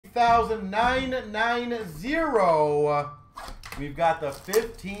30,990. We've got the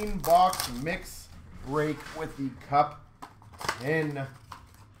 15-box mix break with the Cup in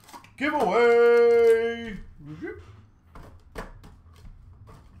giveaway.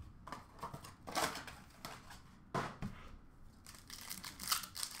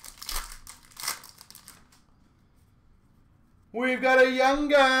 We've got a Young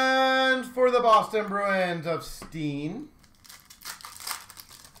Guns for the Boston Bruins of Steen.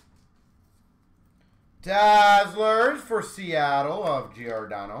 Dazzlers for Seattle of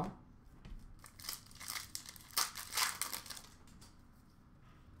Giordano.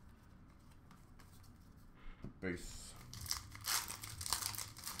 Base.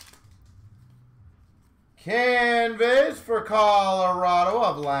 Canvas for Colorado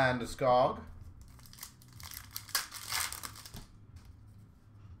of Landeskog.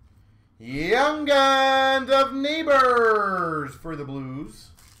 Young Guns of Neighbors for the Blues.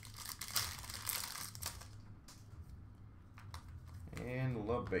 And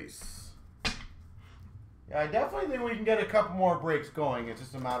love base. Yeah, I definitely think we can get a couple more breaks going. It's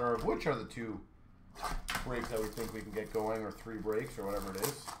just a matter of which are the 2 breaks that we think we can get going, or 3 breaks, or whatever it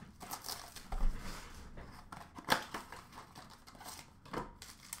is.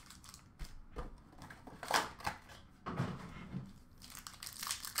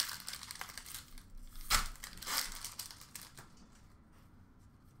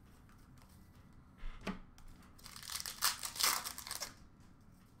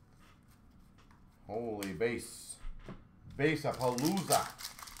 Holy base. Base-a-palooza.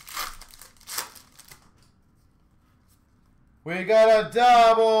 We got a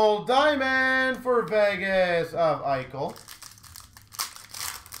double diamond for Vegas of Eichel.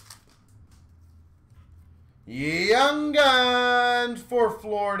 Young Guns for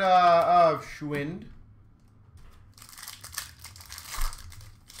Florida of Schwind.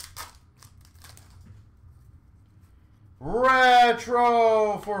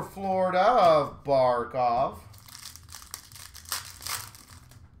 Retro for Florida of Barkov.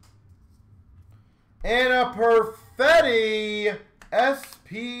 And a Perfetti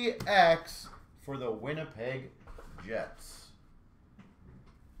SPX for the Winnipeg Jets.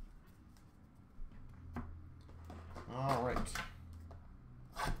 All right.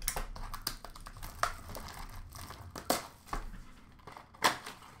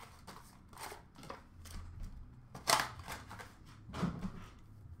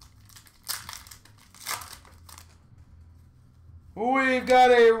 We've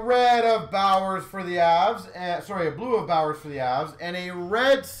got a red of Bowers for the Avs, sorry, a blue of Bowers for the Avs, and a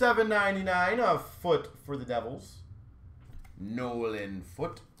red $7.99 of Foot for the Devils. Nolan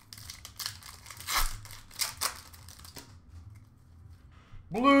Foot.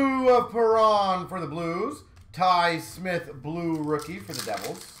 Blue of Perron for the Blues. Ty Smith, blue rookie for the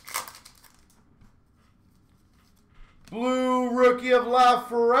Devils. Blue rookie of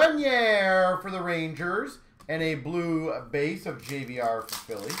Lafreniere for the Rangers. And a blue base of JVR for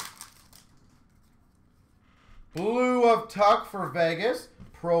Philly. Blue of Tuck for Vegas.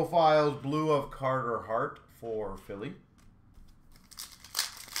 Profiles blue of Carter Hart for Philly.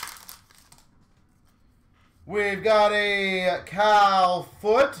 We've got a Cal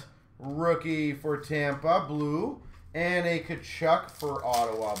Foot rookie for Tampa, blue. And a Kachuk for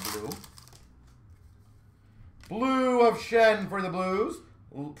Ottawa, blue. Blue of Shen for the Blues.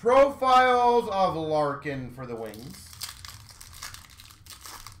 Profiles of Larkin for the Wings.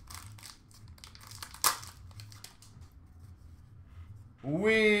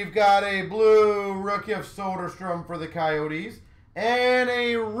 We've got a blue rookie of Soderstrom for the Coyotes. And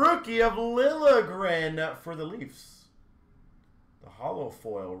a rookie of Liljegren for the Leafs. The hollow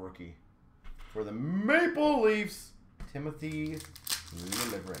foil rookie for the Maple Leafs, Timothy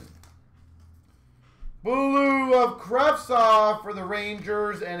Liljegren. Blue of Kravtsov for the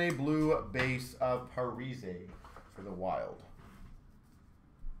Rangers, and a blue base of Parise for the Wild.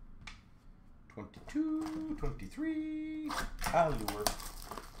 22, 23, Allure.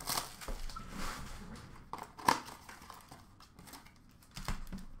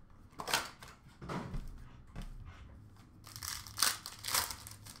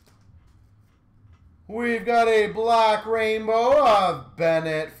 We've got a black rainbow of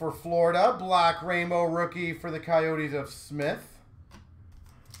Bennett for Florida. Black rainbow rookie for the Coyotes of Smith.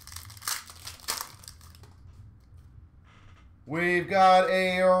 We've got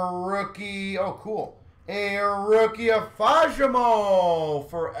a rookie, oh cool, a rookie of Fajimo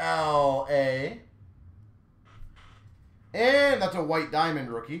for LA. And that's a white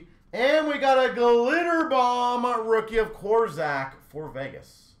diamond rookie. And we got a glitter bomb rookie of Korzak for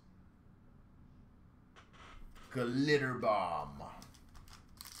Vegas. Glitter bomb.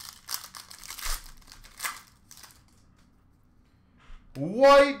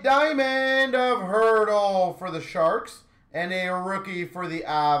 White diamond of Hurdle for the Sharks. And a rookie for the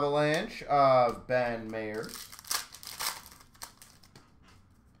Avalanche of Ben Mayers.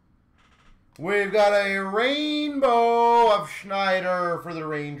 We've got a rainbow of Schneider for the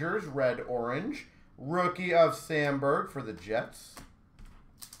Rangers, red-orange. Rookie of Sandberg for the Jets.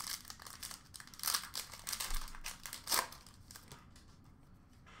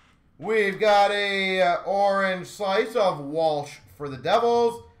 We've got a orange slice of Walsh for the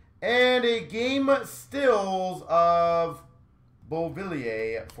Devils. And a game stills of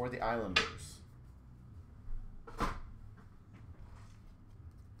Beauvillier for the Islanders.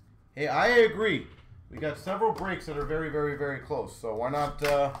 Hey, I agree. We got several breaks that are very, very, very close. So why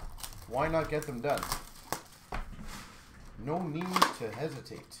not get them done? No need to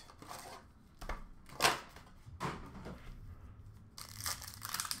hesitate.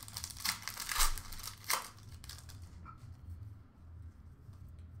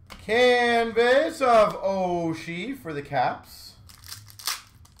 Canvas of Oshie for the Caps.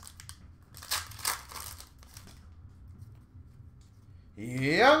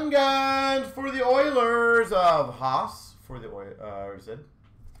 Young Guns for the Oilers of Haas for the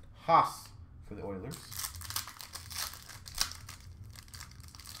Haas for the Oilers.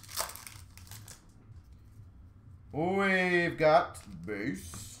 We've got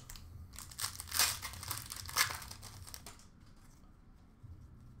base.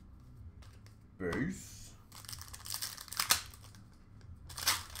 Base.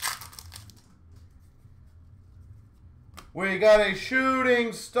 We got a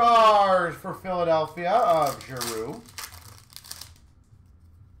Shooting Stars for Philadelphia of Giroux.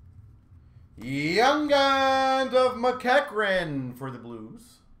 Young Guns of McEachran for the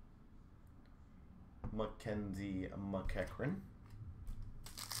Blues. Mackenzie McEachran.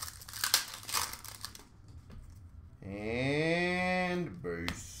 And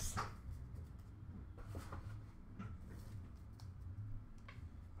base.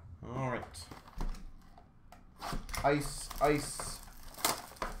 All right. Ice, ice,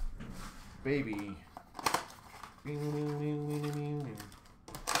 baby.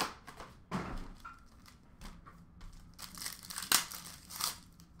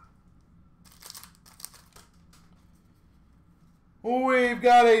 We've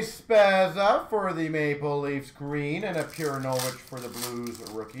got a Spezza for the Maple Leafs green and a Purinovich for the Blues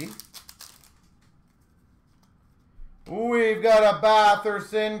rookie. We've got a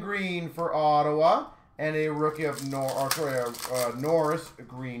Batherson green for Ottawa and a rookie of Norris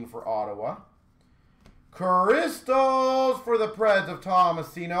green for Ottawa. Crystals for the Preds of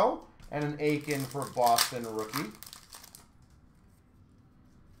Tomasino and an Aiken for Boston rookie.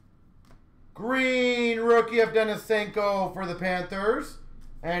 Green rookie of Denisenko for the Panthers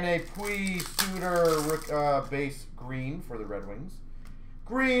and a Suter base green for the Red Wings.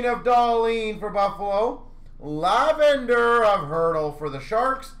 Green of Darlene for Buffalo. Lavender of Hurdle for the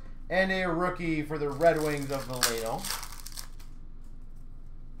Sharks. And a rookie for the Red Wings of Valeno.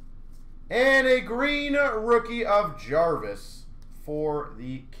 And a green rookie of Jarvis for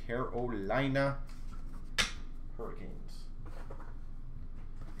the Carolina Hurricanes.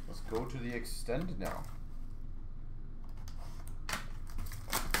 Let's go to the extend now.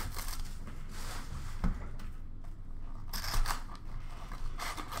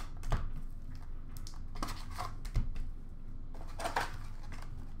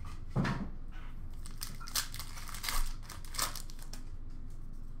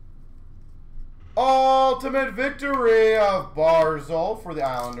 Ultimate Victory of Barzal for the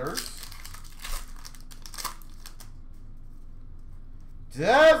Islanders.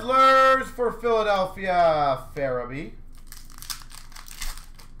 Dazzlers for Philadelphia, Farabee.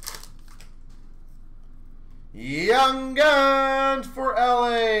 Young Guns for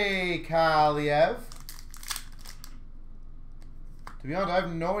LA, Kaliev. To be honest, I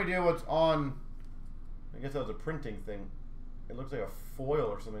have no idea what's on. I guess that was a printing thing. It looks like a foil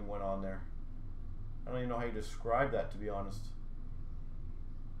or something went on there. I don't even know how you describe that, to be honest.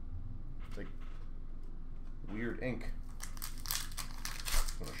 It's like weird ink.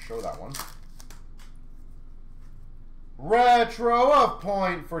 I'm going to show that one. Retro of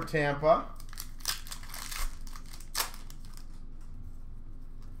Point for Tampa.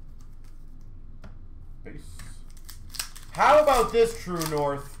 Base. How about this, True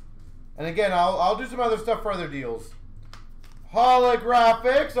North? And again, I'll do some other stuff for other deals.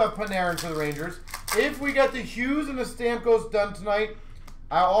 Holographics of Panarin for the Rangers. If we get the Hughes and the Stamkos done tonight,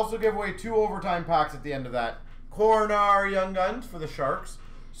 I'll also give away 2 overtime packs at the end of that. Coronar Young Guns for the Sharks.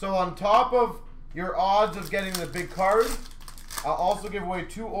 So on top of your odds of getting the big card, I'll also give away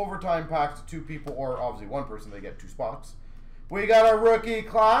 2 overtime packs to 2 people, or obviously 1 person, they get 2 spots. We got a rookie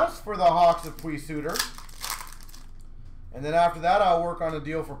class for the Hawks of Suitor. And then after that, I'll work on a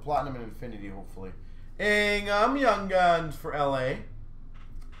deal for Platinum and Infinity, hopefully. Ingham, Young Guns for LA.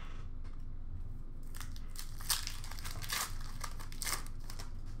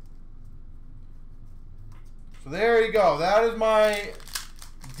 So there you go. That is my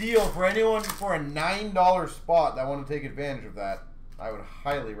deal for anyone for a $9 spot that want to take advantage of that. I would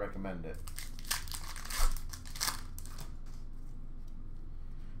highly recommend it.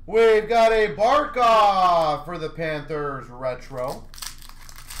 We've got a Barkov for the Panthers retro.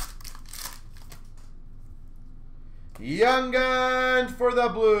 Young Guns for the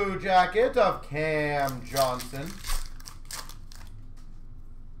Blue Jacket of Cam Johnson.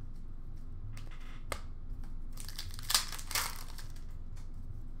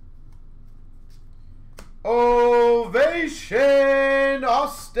 Ovation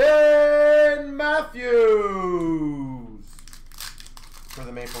Austin Matthews for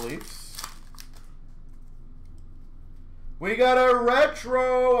the Maple Leafs. We got a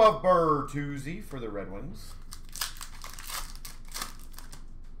retro of Bertuzzi for the Red Wings.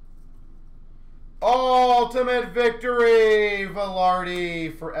 Ultimate Victory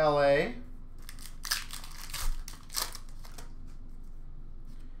Velarde for LA.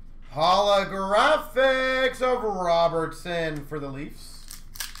 Holographics of Robertson for the Leafs.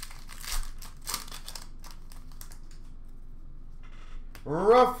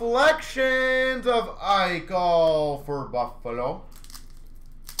 Reflections of Eichel for Buffalo.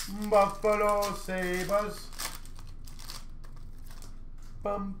 Buffalo Sabres.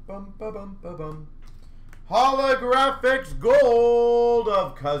 Bum, bum, ba, bum, ba, bum. Holographics Gold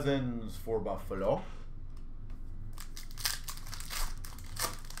of Cousins for Buffalo.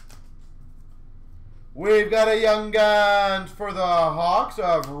 We've got a Young Guns for the Hawks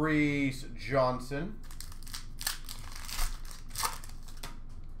of Reese Johnson.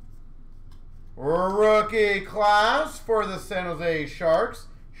 Rookie class for the San Jose Sharks,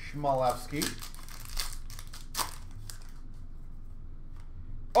 Schmalewski.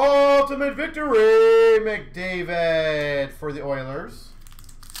 Ultimate Victory, McDavid for the Oilers.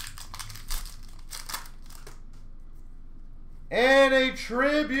 And a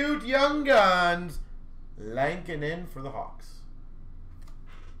Tribute Young Guns, Lankinen for the Hawks.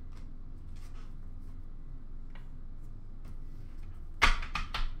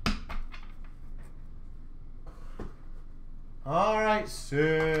 All right,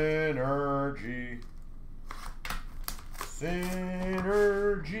 Synergy.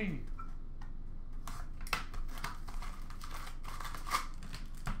 Synergy.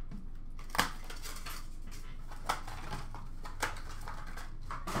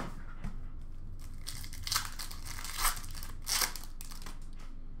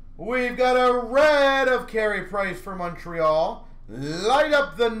 We've got a red of Carey Price for Montreal. Light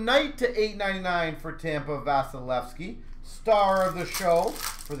Up the Night to $8.99 for Tampa, Vasilevsky. Star of the Show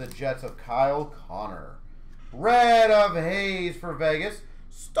for the Jets of Kyle Connor. Red of Hayes for Vegas.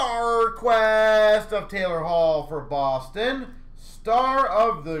 Star Quest of Taylor Hall for Boston. Star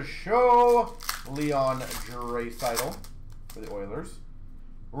of the Show, Leon Draisaitl for the Oilers.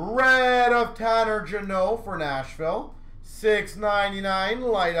 Red of Tanner Jeannot for Nashville. $6.99,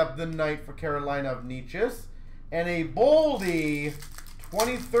 Light Up the Night for Carolina of Nietzsche's. And a Boldy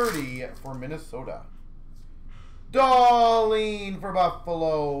 2030 for Minnesota. Darlene for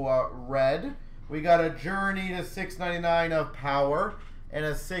Buffalo Red. We got a Journey to $6.99 of Power. And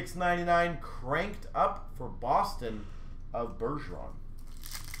a $6.99 Cranked Up for Boston of Bergeron.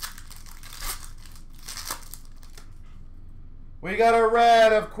 We got a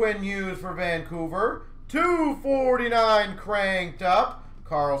red of Quinn Hughes for Vancouver. $2.49 Cranked Up,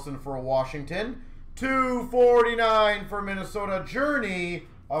 Carlson for Washington. $2.49 for Minnesota, Journey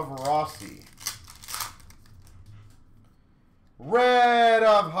of Rossi. Red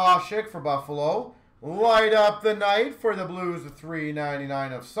of Hasek for Buffalo. Light Up the Night for the Blues,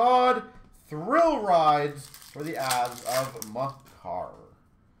 $3.99 of Sod. Thrill Rides for the Avs of Makar.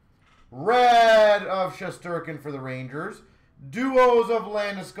 Red of Shesterkin for the Rangers. Duos of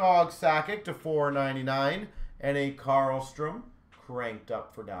Landeskog Sakic to $4.99. And a Karlstrom Cranked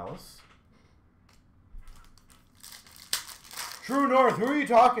Up for Dallas. True North, who are you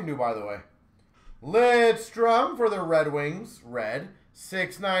talking to, by the way? Lidstrom for the Red Wings, red.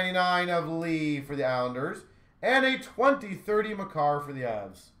 $6.99 of Lee for the Islanders. And a 2030 Makar for the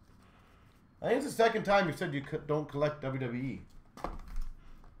Avs. I think it's the second time you said you don't collect WWE.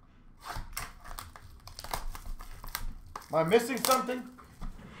 Am I missing something?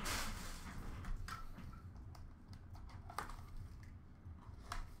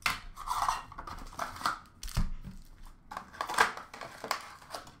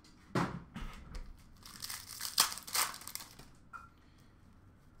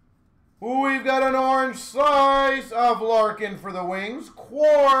 We've got an orange slice of Larkin for the Wings,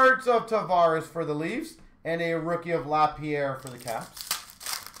 quartz of Tavares for the Leafs, and a rookie of Lapierre for the Caps.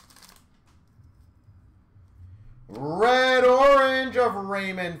 Red-orange of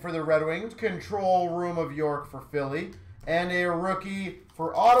Raymond for the Red Wings, control room of York for Philly, and a rookie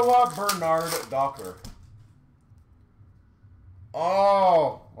for Ottawa, Bernard Docker.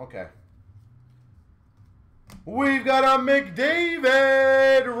 Oh, okay. We've got a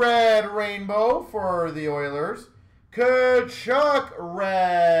McDavid red rainbow for the Oilers. Kachuk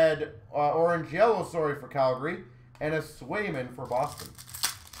red, orange yellow, sorry, for Calgary. And a Swayman for Boston.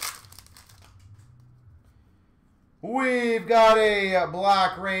 We've got a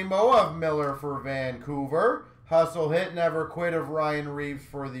black rainbow of Miller for Vancouver. Hustle hit, never quit of Ryan Reeves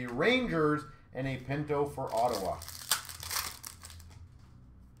for the Rangers. And a Pinto for Ottawa.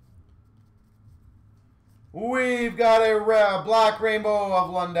 We've got a black rainbow of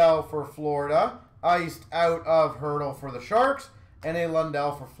Lundell for Florida. Iced out of Hurdle for the Sharks. And a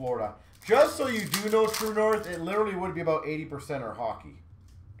Lundell for Florida. Just so you do know, True North, it literally would be about 80% or hockey.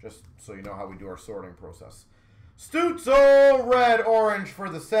 Just so you know how we do our sorting process. Stutzel, red-orange for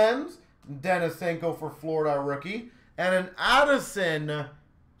the Sens. Denisenko for Florida rookie. And an Addison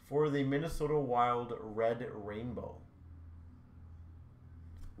for the Minnesota Wild red rainbow.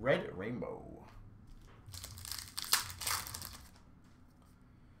 Red rainbow.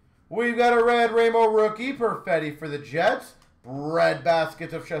 We've got a red rainbow rookie, Perfetti for the Jets. Red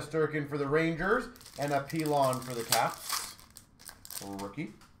baskets of Shesterkin for the Rangers. And a Pilon for the Caps.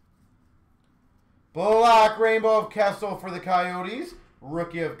 Rookie. Black rainbow of Kessel for the Coyotes.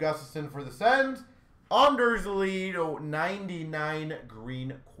 Rookie of Gustafson for the Sens. Anders lead 99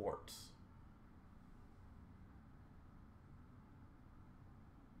 green quartz.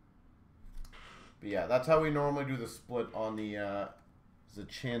 But yeah, that's how we normally do the split on the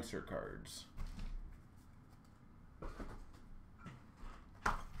Chancer cards.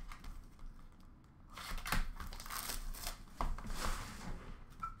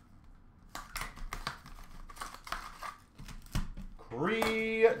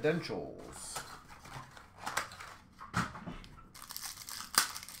 Credentials.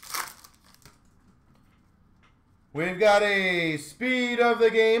 We've got a speed of the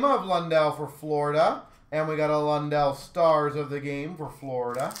game of Lundell for Florida. And we got a Lundell Stars of the game for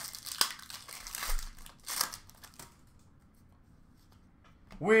Florida.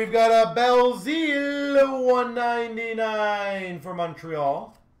 We've got a Belzile 199 for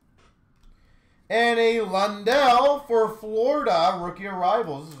Montreal. And a Lundell for Florida, rookie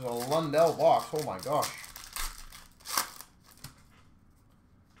arrivals. This is a Lundell box. Oh my gosh.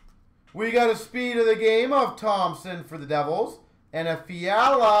 We got a speed of the game of Thompson for the Devils. And a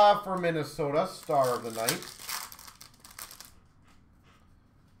Fiala for Minnesota, star of the night.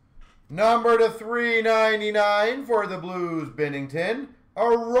 Number to 399 for the Blues, Binnington.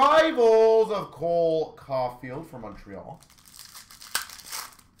 Arrivals of Cole Caulfield for Montreal.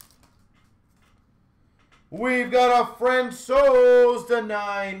 We've got a Francouz to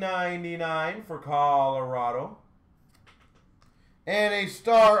 999 for Colorado. And a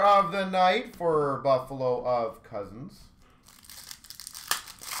star of the night for Buffalo of Cousins.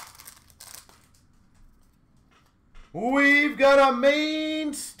 We've got a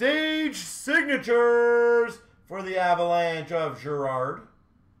main stage signatures for the Avalanche of Girard.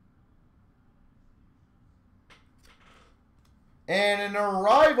 And an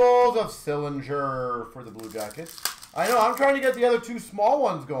arrivals of Sillinger for the Blue Jackets. I know, I'm trying to get the other two small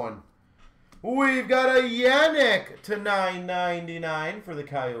ones going. We've got a Yannick to 999 for the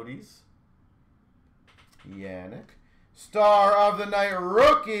Coyotes. Yannick. Star of the night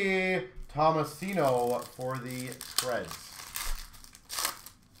rookie, Tomasino for the Preds.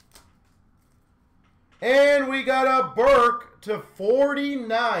 And we got a Burke to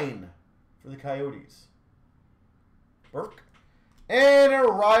 49 for the Coyotes. Burke. And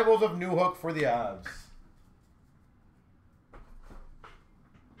arrivals of Newhook for the Avs.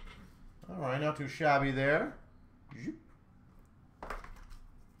 All right, not too shabby there.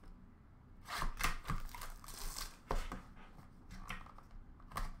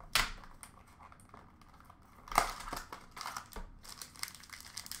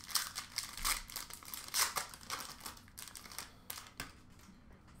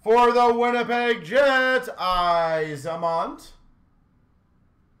 For the Winnipeg Jets, Izamont.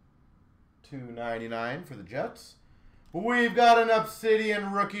 $2.99 for the Jets. We've got an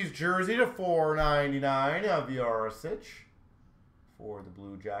Obsidian Rookies jersey to $4.99 of Yarosich for the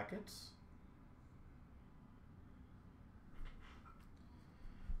Blue Jackets.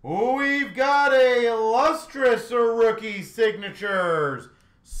 We've got a Lustrous Rookie Signatures.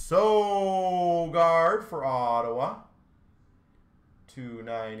 Sogard for Ottawa.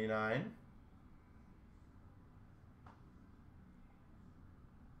 $2.99.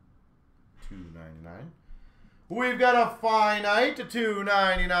 We've got a finite to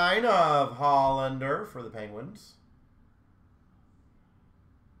 $2.99 of Hollander for the Penguins.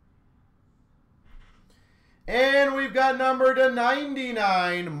 And we've got number to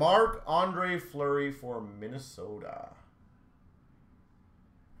 99, Marc-Andre Fleury for Minnesota.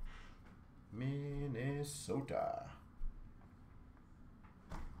 Minnesota.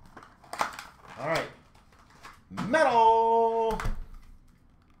 All right. Metal.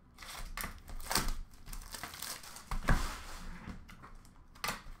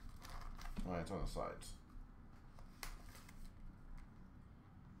 All right, it's on the sides.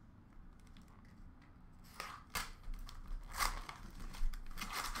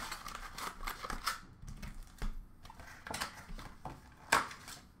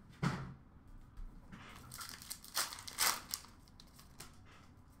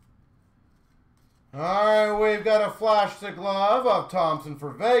 All right, we've got a flash to glove of Thompson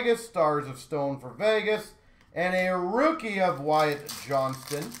for Vegas, Stars of Stone for Vegas, and a rookie of Wyatt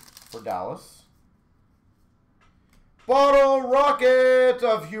Johnston for Dallas. Bottle Rocket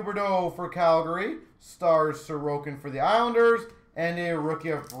of Huberdeau for Calgary, Stars Sorokin for the Islanders, and a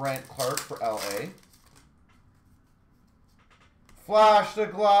rookie of Brant Clark for LA. Flash to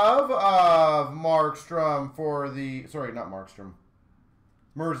glove of Markstrom for the, sorry, not Markstrom,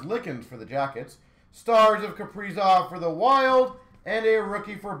 Merzlikins for the Jackets. Stars of Kaprizov for the Wild, and a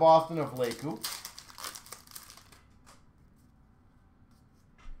rookie for Boston of Leku.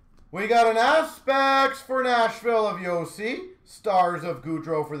 We got an Aspects for Nashville of Yossi, Stars of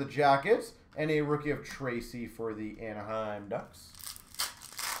Goudreau for the Jackets, and a rookie of Tracy for the Anaheim Ducks.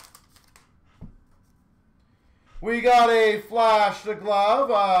 We got a flash to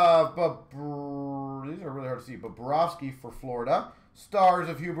glove of these are really hard to see, Bobrovsky for Florida, Stars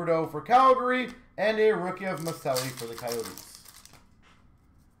of Huberdeau for Calgary, and a rookie of Maselli for the Coyotes.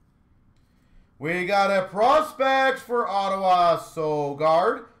 We got a Prospects for Ottawa,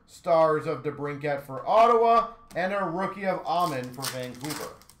 Sogard, Stars of DeBrincat for Ottawa, and a rookie of Aman for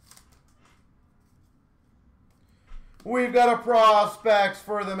Vancouver. We've got a Prospects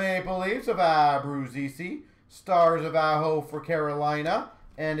for the Maple Leafs of Abruzzese, Stars of Aho for Carolina,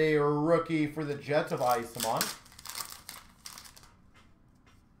 and a rookie for the Jets of Isamon.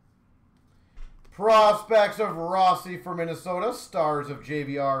 Prospects of Rossi for Minnesota, Stars of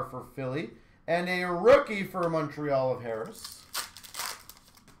JVR for Philly, and a rookie for Montreal of Harris.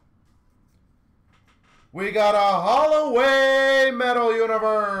 We got a Holloway Metal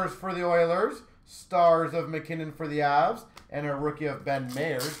Universe for the Oilers, Stars of McKinnon for the Avs, and a rookie of Ben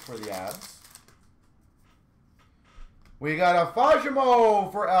Mayers for the Avs. We got a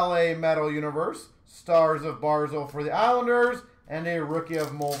Fajimo for LA Metal Universe, Stars of Barzal for the Islanders, and a rookie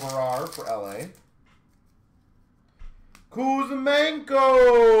of Moverar for LA. Kuzmenko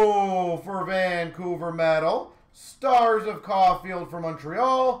for Vancouver Metal, Stars of Caulfield for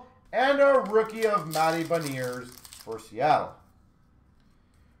Montreal, and a rookie of Matty Beniers for Seattle.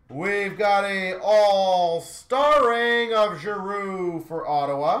 We've got a all-starring of Giroux for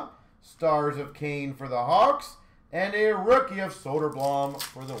Ottawa, Stars of Kane for the Hawks, and a rookie of Soderblom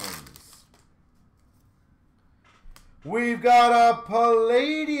for the Wings. We've got a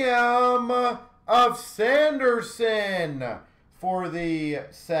Palladium of Sanderson for the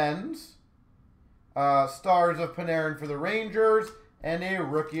Sens. Stars of Panarin for the Rangers. And a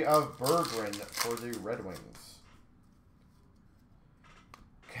rookie of Berggren for the Red Wings.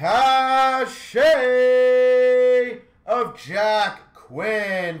 Cachet of Jack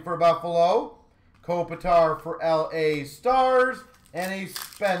Quinn for Buffalo. Kopitar for LA Stars. And a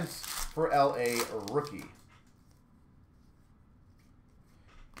Spence for LA rookie.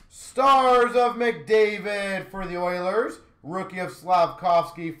 Stars of McDavid for the Oilers. Rookie of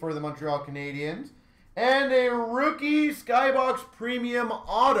Slavkovsky for the Montreal Canadiens. And a rookie Skybox Premium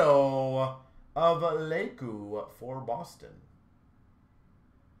Auto of Leku for Boston.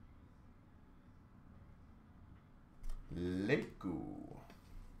 Leku.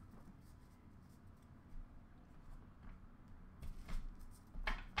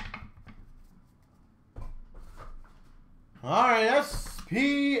 All right, SPA.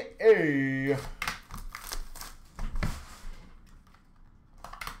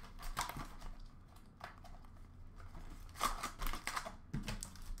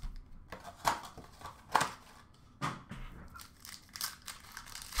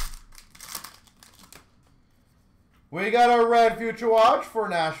 We got a red Future Watch for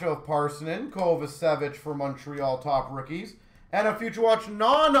Nashville Parsonen, Kovacevic for Montreal top rookies, And a Future Watch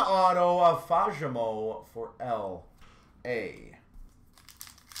non-auto of Fajimo for L.A.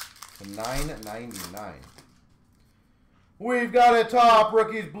 to $9.99. We've got a top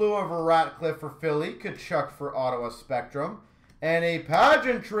rookies blue of Ratcliffe for Philly, Kachuk for Ottawa Spectrum, and a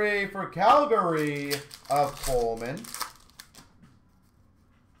pageantry for Calgary of Coleman.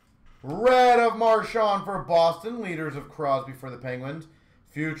 Red of Marchand for Boston, leaders of Crosby for the Penguins.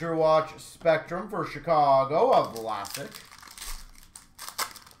 Future Watch Spectrum for Chicago of Vlasic.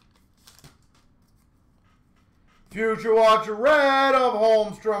 Future Watch Red of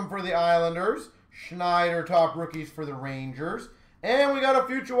Holmstrom for the Islanders. Schneider top rookies for the Rangers. And we got a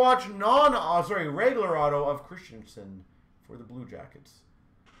Future Watch regular auto of Christensen for the Blue Jackets.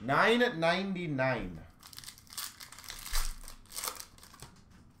 $9.99.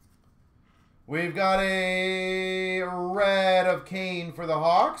 We've got a red of Kane for the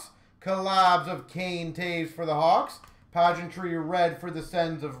Hawks. Collabs of Kane Taves for the Hawks. Pageantry red for the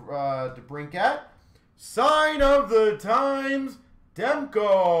Sens of DeBrincat. Sign of the Times,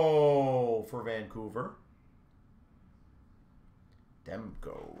 Demko for Vancouver.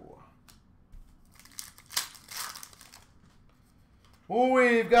 Demko.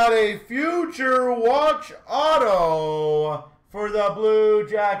 We've got a Future Watch auto for the Blue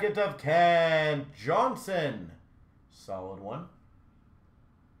Jackets of Kent Johnson. Solid one.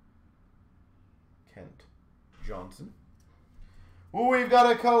 Kent Johnson. We've got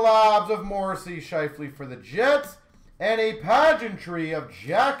a collabs of Morrissey Shifley for the Jets. And a pageantry of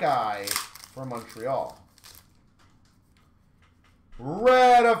Jack-Eye for Montreal.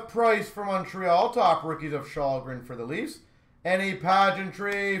 Red of Price for Montreal. Top rookies of Shalgren for the Leafs. And a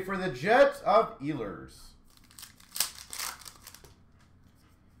pageantry for the Jets of Ehlers.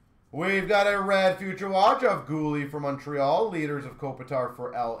 We've got a red Future Watch of Gooley for Montreal. Leaders of Kopitar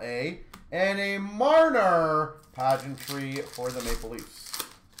for LA. And a Marner pageantry for the Maple Leafs.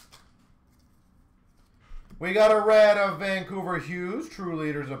 We got a red of Vancouver Hughes. True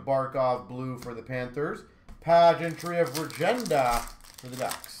Leaders of Barkov blue for the Panthers. Pageantry of Regenda for the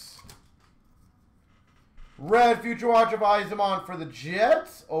Ducks. Red Future Watch of Yzerman for the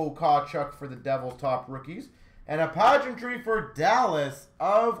Jets. Okachuk for the Devils top rookies. And a pageantry for Dallas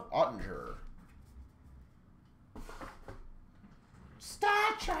of Ottinger.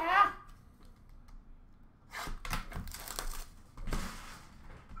 CloutsnChara.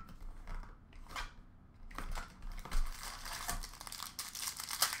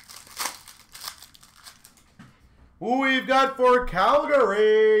 We've got for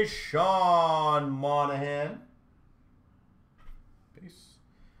Calgary, Sean Monahan. Peace.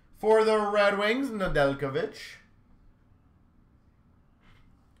 For the Red Wings, Nedeljkovic.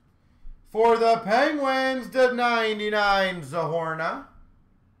 For the Penguins, /99 Zahorna.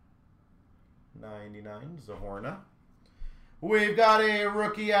 99 Zahorna. We've got a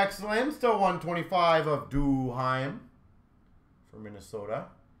Rookie Excellence /125 of Duheim for Minnesota.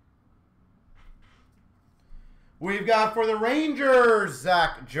 We've got for the Rangers,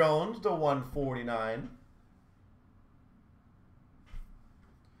 Zach Jones /149.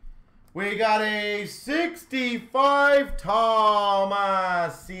 We got a 65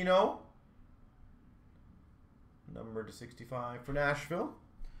 Tomasino. Number /65 for Nashville.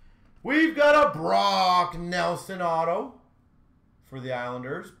 We've got a Brock Nelson auto for the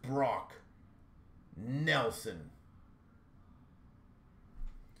Islanders. Brock Nelson.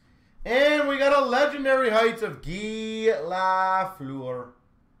 And we got a Legendary Heights of Guy Lafleur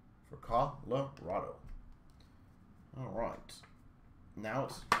for Colorado. All right. Now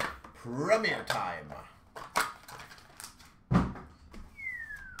it's premiere time.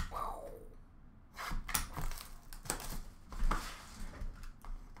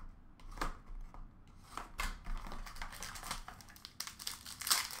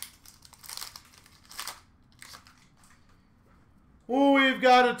 We've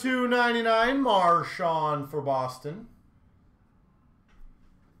got a $2.99 Marchand for Boston.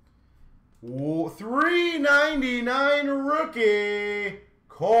 $3.99 rookie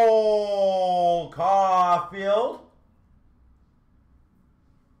Cole Caulfield.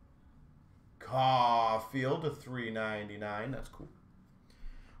 Caulfield to $3.99. That's cool.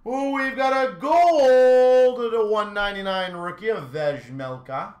 We've got a gold to $1.99 rookie of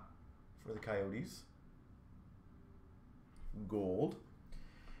Vejmelka for the Coyotes. Gold.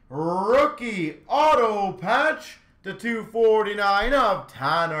 Rookie auto patch to $2.49 of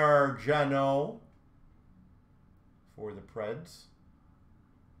Tanner Jeannot for the Preds.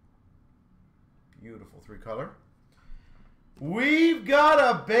 Beautiful three-color. We've got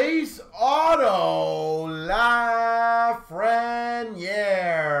a base auto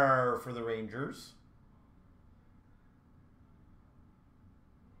Lafreniere for the Rangers.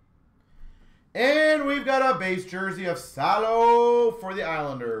 And we've got a base jersey of Salo for the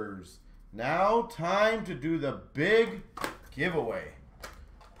Islanders. Now, time to do the big giveaway.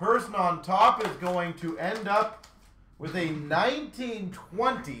 Person on top is going to end up with a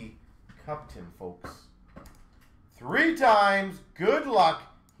 1920 Cup tin, folks. 3 times. Good luck.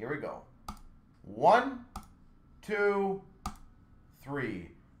 Here we go. 1, 2, 3.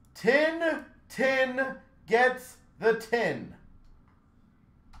 Tin gets the tin.